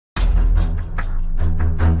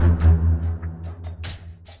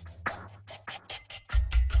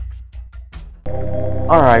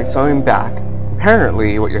Alright, so I'm back.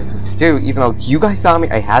 Apparently, what you're supposed to do, even though you guys saw me,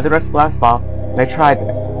 I had the rest of the glass ball, and I tried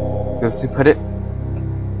this. So to put it...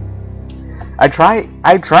 I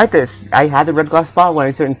tried this. I had the red glass ball when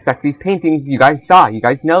I started to inspect these paintings. You guys saw. You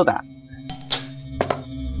guys know that.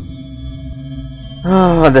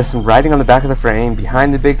 Oh, there's some writing on the back of the frame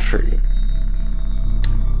behind the big tree.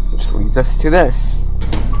 Which leads us to this.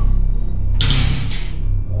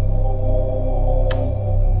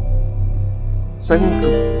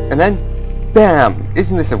 And then, bam!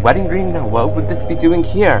 Isn't this a wedding ring? Now what would this be doing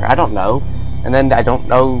here? I don't know. And then I don't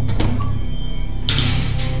know...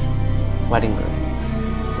 Wedding ring.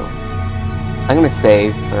 So, I'm gonna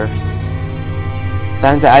save first.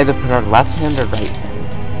 Then to either put our left hand or right hand.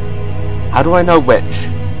 How do I know which?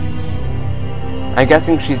 I'm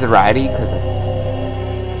guessing she's a righty, because it's...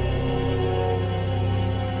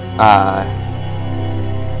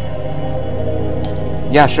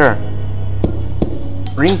 Yeah, sure.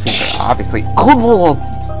 Ring finger, obviously.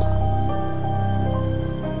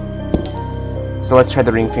 So let's try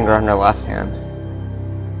the ring finger on our left hand.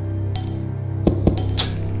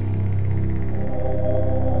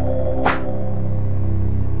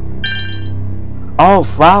 Oh,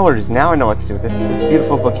 flowers! Now I know what to do with this. This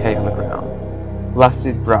beautiful bouquet on the ground.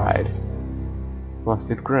 Blessed bride.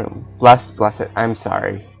 Blessed groom. Blessed, I'm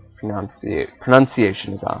sorry.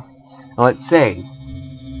 Pronunciation is off. Now let's say...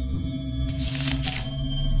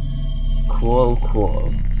 Cool.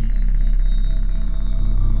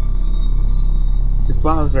 The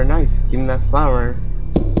flowers are nice. Give me that flower.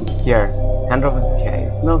 Here, hand over the bouquet.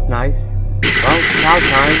 It smells nice. Well, now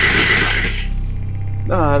time.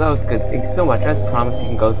 Ah, that was good. Thank you so much. As promised, you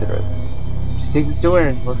can go through. Just take this door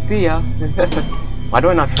and we'll see ya. Why do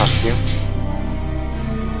I not trust you?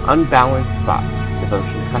 Unbalanced spot.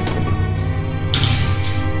 Devotion custody.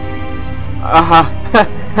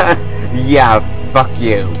 Yeah, fuck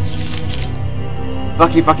you.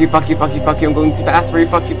 Fuck you. I'm going too fast for you.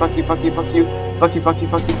 Fuck you.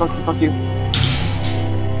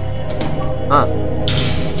 Huh.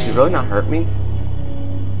 Did you really not hurt me?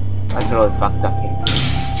 That's a really fucked up game.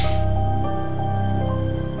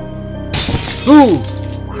 Ooh!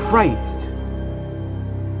 Christ!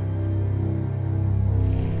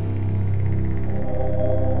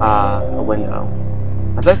 A window.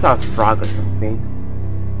 I thought I saw a frog or something.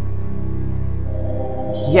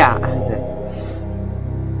 Yeah,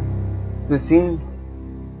 so it seems...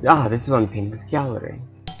 Ah, this is one painting this gallery.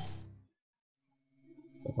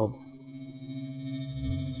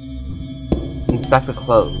 Inspect the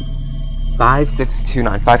clothes.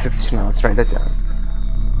 5629. 5629. Let's write that down.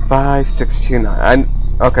 5629.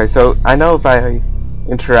 Okay, so I know if I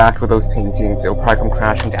interact with those paintings, it'll probably come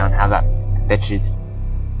crashing down. How that bitch is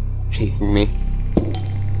chasing me.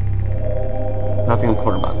 Nothing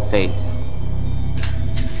important about the face.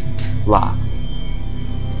 Locked.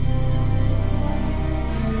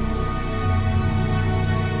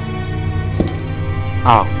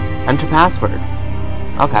 Oh, enter password.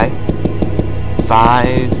 Okay.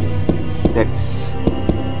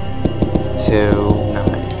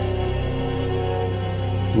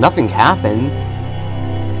 5629. Nothing happened.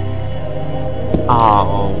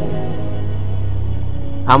 Oh.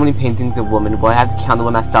 How many paintings of women? Boy, I have to count the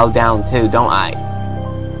one that fell down too, don't I?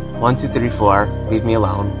 1, 2, 3, 4. Leave me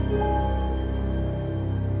alone.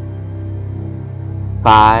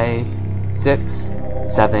 5, 6,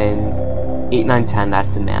 7, 8, 9, 10.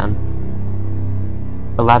 That's a man.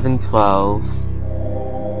 11, 12,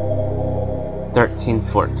 13,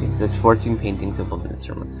 14. So there's 14 paintings of women in this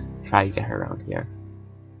room. Let's try to get her around here.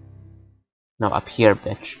 No, up here,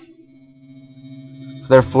 bitch. So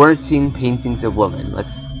there are 14 paintings of women.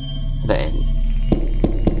 Let's put it in.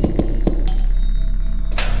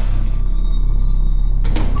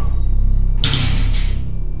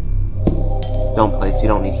 Don't place. You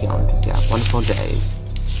don't need healing just yet. Wonderful day.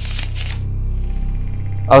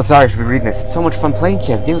 Oh, sorry, I should be reading this. It's so much fun playing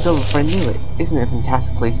here. The day was over before I knew it. Isn't it a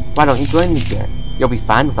fantastic place? Why don't you join me here? You'll be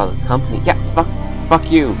fine with all this company. Yeah, fuck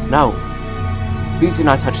you. No. Please do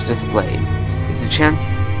not touch the displays. It's a chance.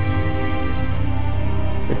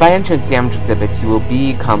 If by entrance the amateur exhibits, you will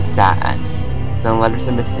become sad. Some letters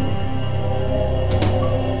are missing.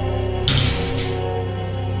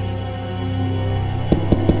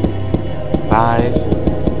 Five,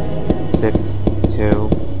 6, 2,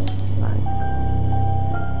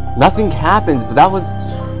 9. Nothing happens, but that was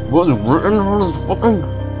what was written on this fucking...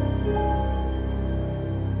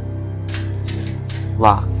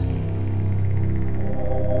 Locked.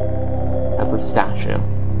 Edward statue.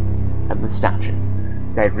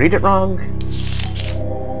 Did I read it wrong?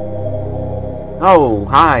 Oh,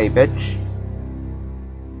 hi, bitch.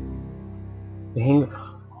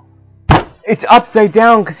 It's upside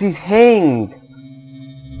down because he's hanged.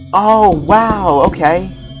 Oh, wow,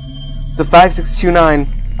 okay. So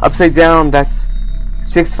 5629, upside down, that's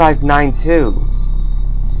 6592.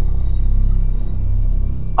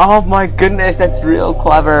 Oh my goodness, that's real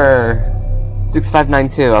clever.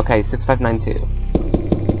 6592, okay, 6592.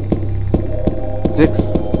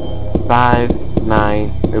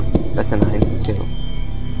 659, oops, that's a 9, 2.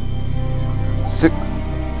 6.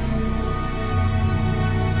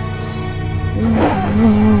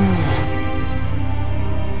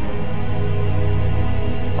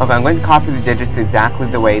 Okay, I'm going to copy the digits exactly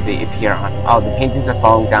the way they appear on... Oh, the paintings are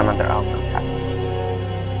falling down on their own. Okay.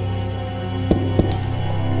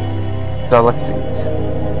 So, let's see.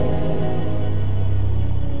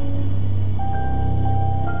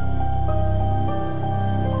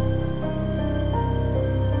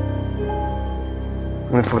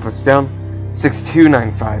 I'm going to flip this down.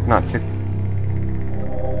 6295, not 6...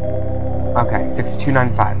 Okay,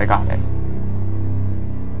 6295, I got it.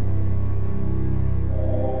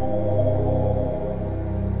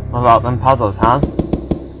 What about them puzzles, huh?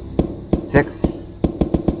 6,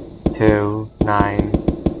 2, 9,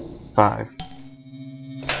 5.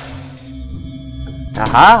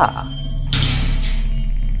 Aha!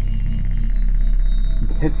 It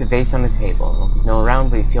depicts a vase on the table. No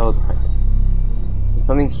round, but you feel the presence. There's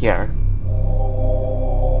something here.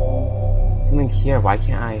 Something here, why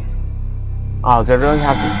can't I? Oh, do I really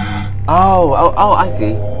have to... Oh, I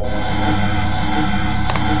see.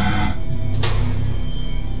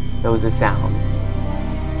 There was a sound.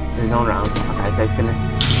 There's no round. Okay, I finished.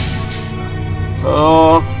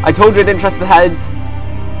 Oh, I told you I didn't trust the heads!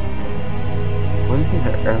 Wasn't he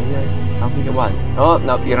there earlier? I don't think it was. Oh,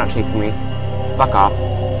 nope, you're not chasing me. Fuck off.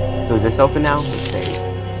 So is this open now? Let's see.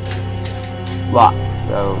 Locked.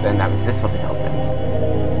 So then that means this one is open.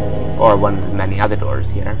 Or one of the many other doors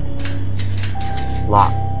here.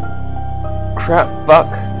 Locked. Crap,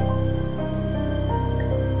 fuck.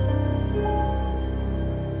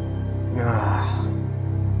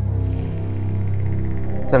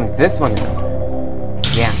 So this one is open.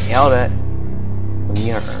 Yeah, nailed it. The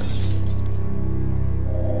mirror.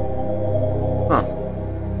 Huh.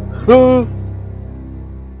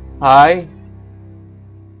 Hi.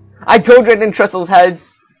 I told you I didn't trust those heads.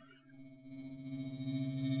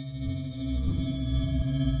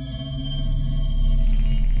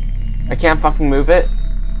 I can't fucking move it.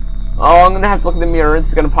 Oh, I'm gonna have to look in the mirror.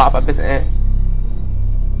 It's gonna pop up, isn't it?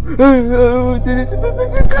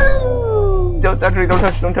 Don't touch me, don't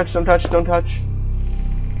touch, don't touch, don't touch, don't touch.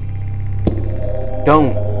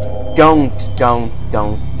 Don't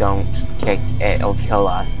kick it, it'll kill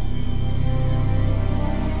us.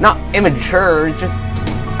 Not immature, just...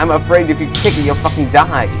 I'm afraid if you kick it, you'll fucking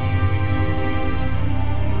die.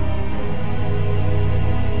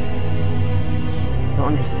 I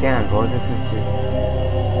don't understand, what this is just...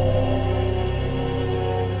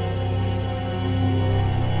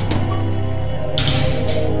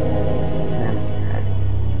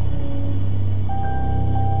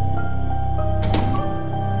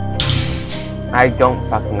 I don't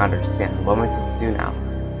fucking understand. What am I supposed to do now?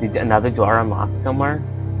 Did another door unlock somewhere?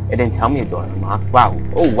 It didn't tell me a door unlocked. Wow.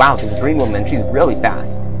 Oh wow, there's a green woman. She's really fast.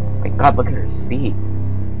 My god, look at her speed.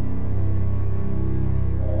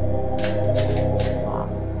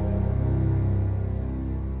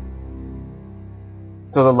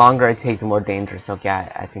 So the longer I take, the more dangerous I'll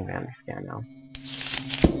get. I think I understand now.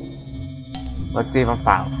 Let's save on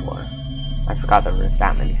file 4. I forgot there were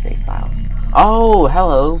that many save files. Oh,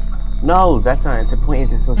 hello. No, that's not it. The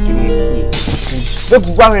point is it's supposed to give me a key. Look,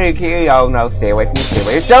 a key! Oh no, stay away from me, stay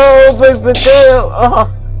away. Oh!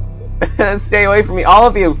 Stay away from me, all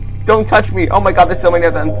of you! Don't touch me! Oh my god, there's so many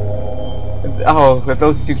of them! Oh, if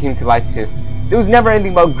those two came to life too. There was never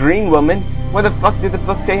anything about green woman! Why the fuck did the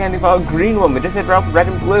book say anything about green woman? Just said red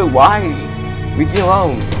and blue, why? Leave me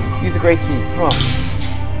alone. Use a great key. Oh.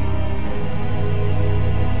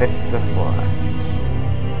 Fix the floor.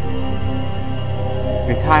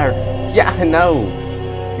 You're tired. Yeah, no.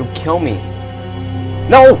 You'll kill me.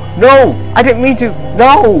 No! No! I didn't mean to!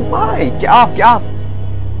 No! Why? Get off! Get off!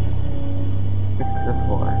 Fix the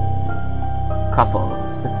floor. Couple.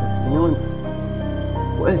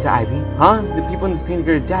 What is Ivy? Huh? The people in this painting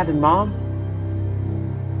are dad and mom?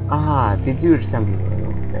 Ah, they do resemble you a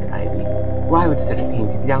little bit, Ivy. Why would such a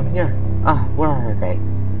painting be down here? Ah, where are they?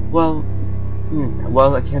 Well,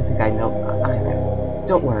 well, I can't think I know either.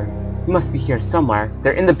 Don't worry. You must be here somewhere.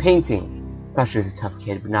 They're in the painting. Thought she was a tough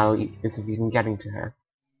kid, but now this is even getting to her.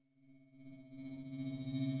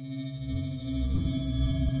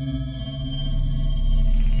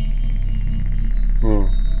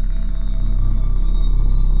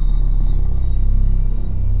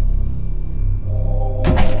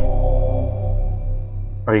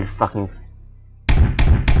 Are you fucking...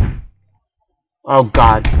 Oh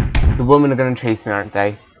god. The women are gonna chase me, aren't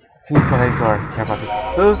they? Someone's behind the door. Care about this.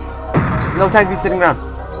 No time to be sitting around.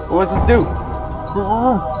 What was this do?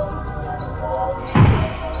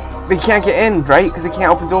 They can't get in, right? Because they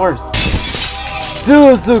can't open doors.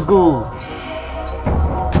 Dusk!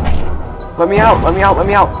 Let me out, let me out, let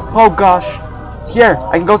me out. Oh gosh. Here,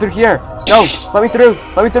 I can go through here. No, let me through,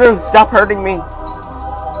 let me through. Stop hurting me.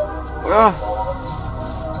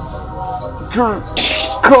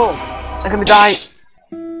 Cool. I'm gonna die.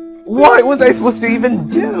 What was I supposed to even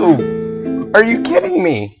do? Are you kidding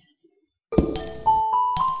me?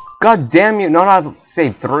 God damn you. No, not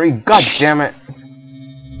save 3. God damn it.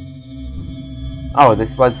 Oh,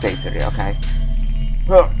 this was save 3, okay.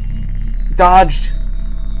 Dodged.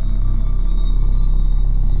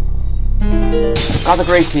 Got the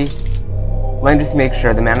great key. Let me just make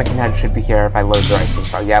sure the mannequin head should be here if I load the right thing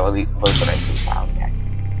file. Yeah, we'll load the right thing file, okay.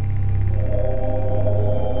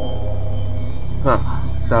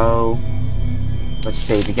 So let's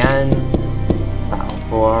save again. File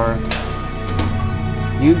 4.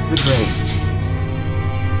 Use the grate.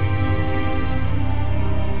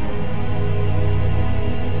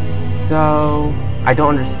 So I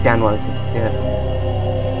don't understand what this is.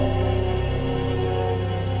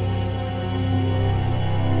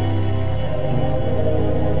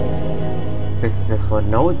 Fix this one.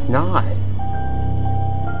 No, it's not.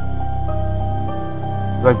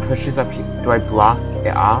 Do I push this up here? Do I block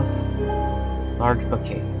it off? Large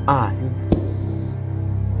bookcase. Ah.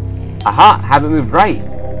 Aha! Haven't moved right.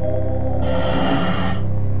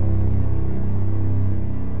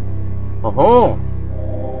 Oh-ho!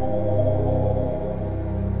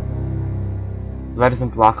 That doesn't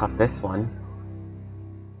block off this one.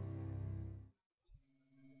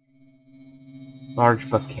 Large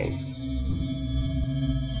bookcase.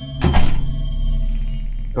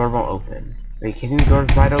 Door won't open. Are you kidding me?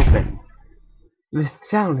 Door's wide open. This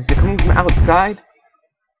sound, is it coming from outside?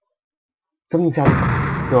 Something's out of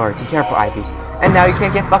the door. Be careful, Ivy. And now you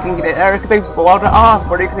can't get fucking in there because they blowed it off.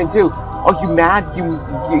 What are you gonna do? Oh, you mad? You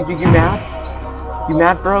mad? You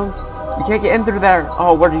mad, bro? You can't get in through there.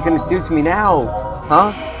 Oh, what are you gonna do to me now?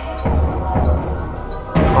 Huh?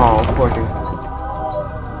 Oh, poor thing.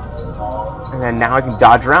 And then now I can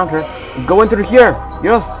dodge around her and go in through here.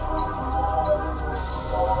 Yes.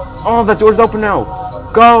 Oh, the door's open now.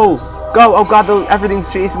 Go! Go! Oh god, everything's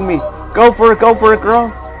chasing me. Go for it,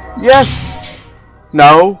 girl. Yes!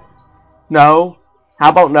 No. No. How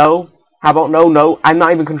about no? How about no? No. I'm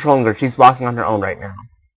not even controlling her. She's walking on her own right now.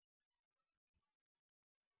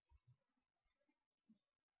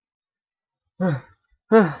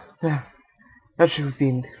 That should have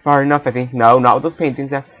been far enough, I think. No, not with those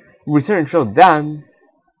paintings. Return and show them.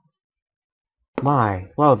 My.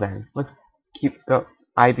 Well then. Let's keep the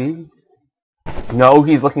IB. No,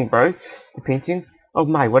 he's looking for the painting. Oh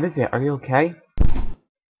my, what is it? Are you okay?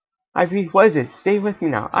 IB, what is it? Stay with me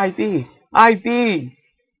now. IB! IB!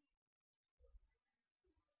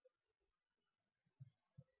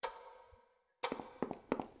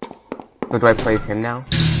 So do I play as him now?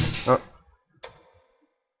 Oh.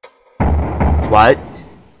 What?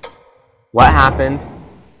 What happened?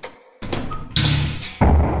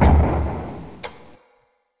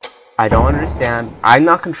 I don't understand. I'm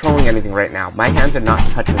not controlling anything right now. My hands are not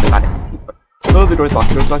touching the buttons. Oh, the door's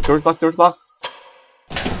locked, door's locked, door's locked, door's locked.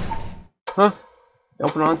 Huh?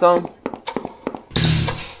 Open on its own?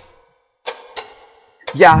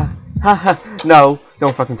 Yeah. Haha. No.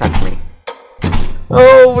 Don't fucking touch me.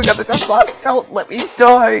 Oh, we got the death box. Don't let me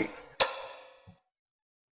die.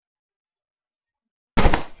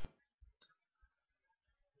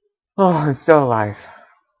 Oh, I'm still alive.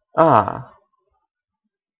 Ah.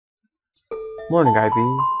 Morning,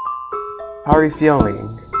 Ivy. How are you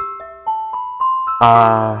feeling?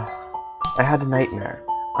 I had a nightmare.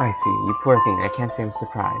 I see, you poor thing, I can't say I'm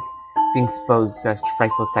surprised. Being exposed to such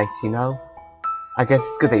frightful sights, you know? I guess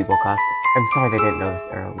it's good that you woke up. I'm sorry I didn't notice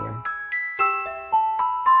earlier.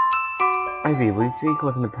 Ivy, will you take a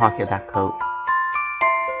look in the pocket of that coat?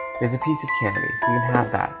 There's a piece of candy. You can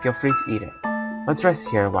have that. Feel free to eat it. Let's rest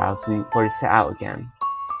here a while so we set out again.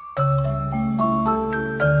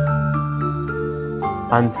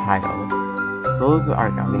 Untitled. Rules of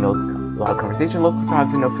art gallery, no loud conversation, local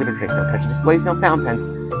photography, no food or drink, no touch displays, no fountain pens,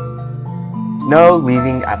 no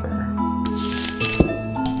leaving ever.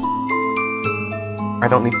 I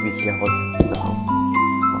don't need to be healed, so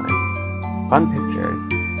fine. Fun pictures.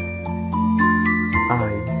 You can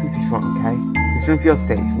sleep if you want, okay? This room feels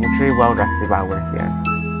safe. Make sure you're well rested while we're here.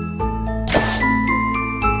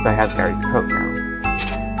 So I have Gary's coat now.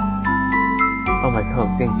 Oh, my coat,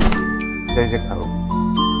 thank you. There's your coat.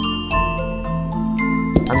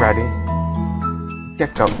 I'm ready. Let's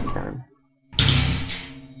get going then.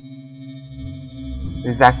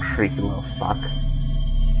 Who's that creepy little fuck?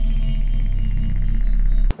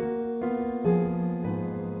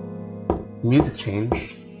 Music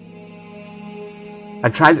changed. I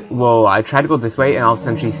tried to go this way and all of a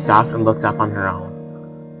sudden she stopped and looked up on her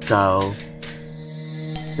own. So,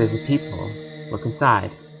 there's a peephole. Look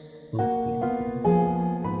inside.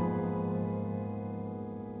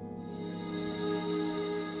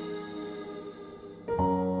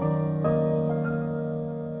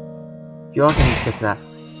 You all can skip that.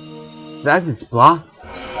 That is blocked.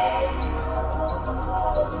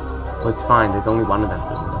 Well, it's fine. There's only one of them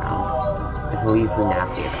moving around. I can easily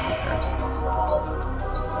navigate around her.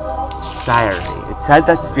 Diary. It said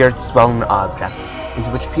that spirits dwell in objects into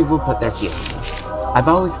which people put their feelings. I've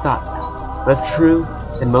always thought that. But if true,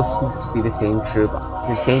 then most must be the same true.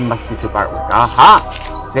 The same must be true of artwork.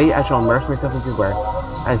 Aha! Today I shall immerse myself into work,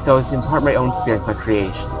 and so as to impart my own spirit to my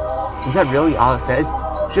creation. Is that really all it says?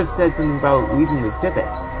 Should have said something about leaving the exhibit.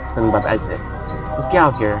 Something about the exit. Let's get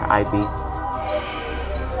out here, Ivy.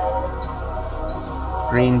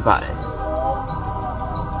 Green button.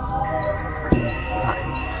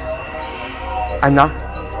 I'm not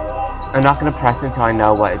gonna press it until I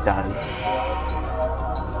know what it does.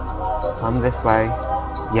 Come this way.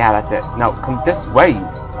 Yeah, that's it. No, come this way, you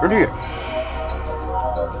idiot.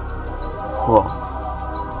 Cool.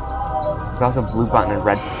 There's also a blue button and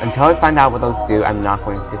red. Until I find out what those do, I'm not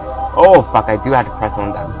going to. Oh fuck! I do have to press one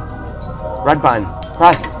of them. Red button.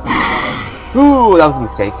 Press. Ooh, that was a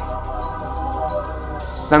mistake.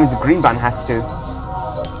 That means the green button has to.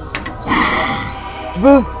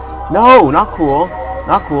 No, not cool.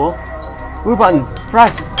 Not cool. Blue button.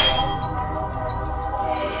 Press.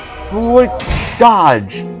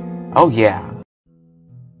 Dodge. Oh yeah.